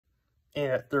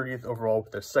And at 30th overall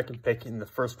with their second pick in the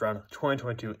first round of the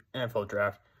 2022 NFL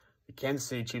Draft, the Kansas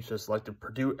City Chiefs have selected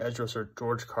Purdue edge rusher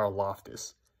George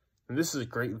Karlaftis. And this is a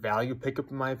great value pickup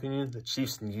in my opinion. The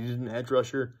Chiefs needed an edge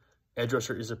rusher. Edge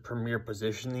rusher is a premier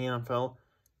position in the NFL.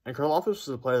 And Karlaftis was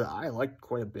a player that I liked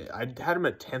quite a bit. I had him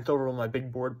at 10th overall on my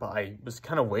big board, but I was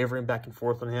kind of wavering back and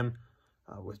forth on him.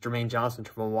 With Jermaine Johnson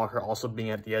and Travon Walker also being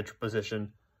at the edge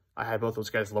position, I had both those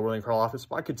guys lower than Karlaftis,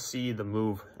 but I could see the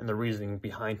move and the reasoning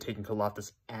behind taking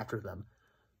Karlaftis after them.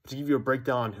 But to give you a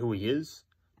breakdown on who he is,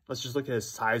 let's just look at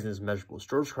his size and his measurables.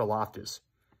 George Karlaftis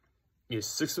is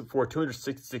 6'4",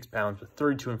 266 pounds with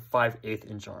 32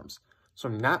 5/8 inch arms. So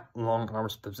not long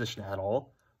arms position at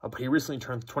all. But he recently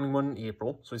turned 21 in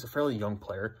April, so he's a fairly young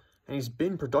player. And he's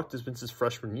been productive since his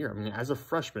freshman year. I mean, as a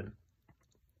freshman,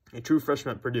 a true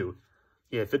freshman at Purdue,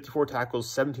 he had 54 tackles,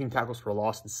 17 tackles for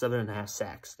loss, and 7.5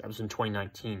 sacks. That was in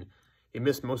 2019. He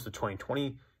missed most of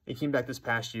 2020. He came back this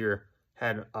past year,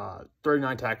 had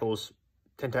 39 tackles,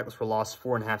 10 tackles for loss,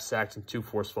 4.5 sacks, and 2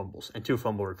 forced fumbles, and 2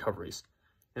 fumble recoveries.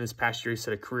 And this past year, he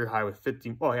set a career high with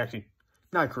 50, well, actually,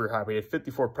 not a career high, but he had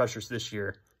 54 pressures this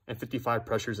year and 55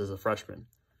 pressures as a freshman.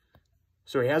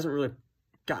 So he hasn't really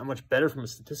gotten much better from a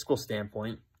statistical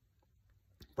standpoint,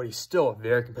 but he's still a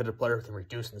very competitive player who can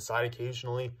reduce inside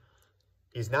occasionally.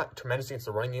 He's not tremendous against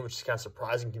the running game, which is kind of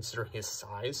surprising considering his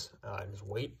size and his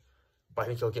weight. But I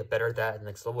think he'll get better at that at the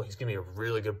next level. He's going to be a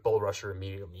really good bull rusher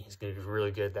immediately. He's going to be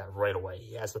really good at that right away.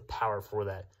 He has the power for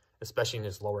that, especially in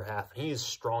his lower half. And he is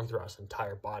strong throughout his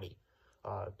entire body.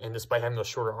 And despite having those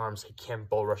shorter arms, he can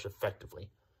bull rush effectively.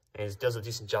 And he does a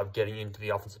decent job getting into the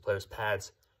offensive players'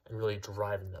 pads and really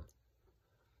driving them.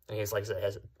 And he's, like I said,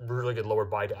 has a really good lower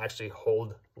body to actually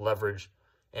hold leverage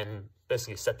and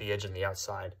basically set the edge on the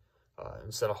outside.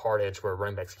 Instead of hard edge where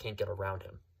running backs can't get around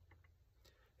him. And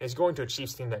he's going to a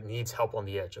Chiefs team that needs help on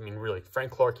the edge. I mean, really,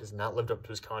 Frank Clark has not lived up to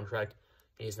his contract.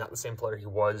 He's not the same player he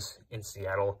was in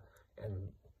Seattle. And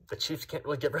the Chiefs can't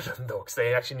really get rid of him, though, because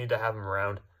they actually need to have him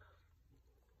around.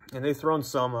 And they've thrown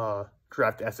some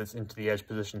draft assets into the edge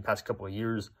position the past couple of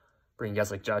years, bringing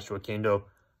guys like Joshua Kendo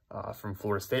from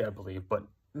Florida State, I believe. But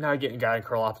now getting a guy in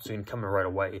Karlaftis who can come in right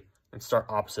away and start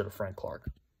opposite of Frank Clark.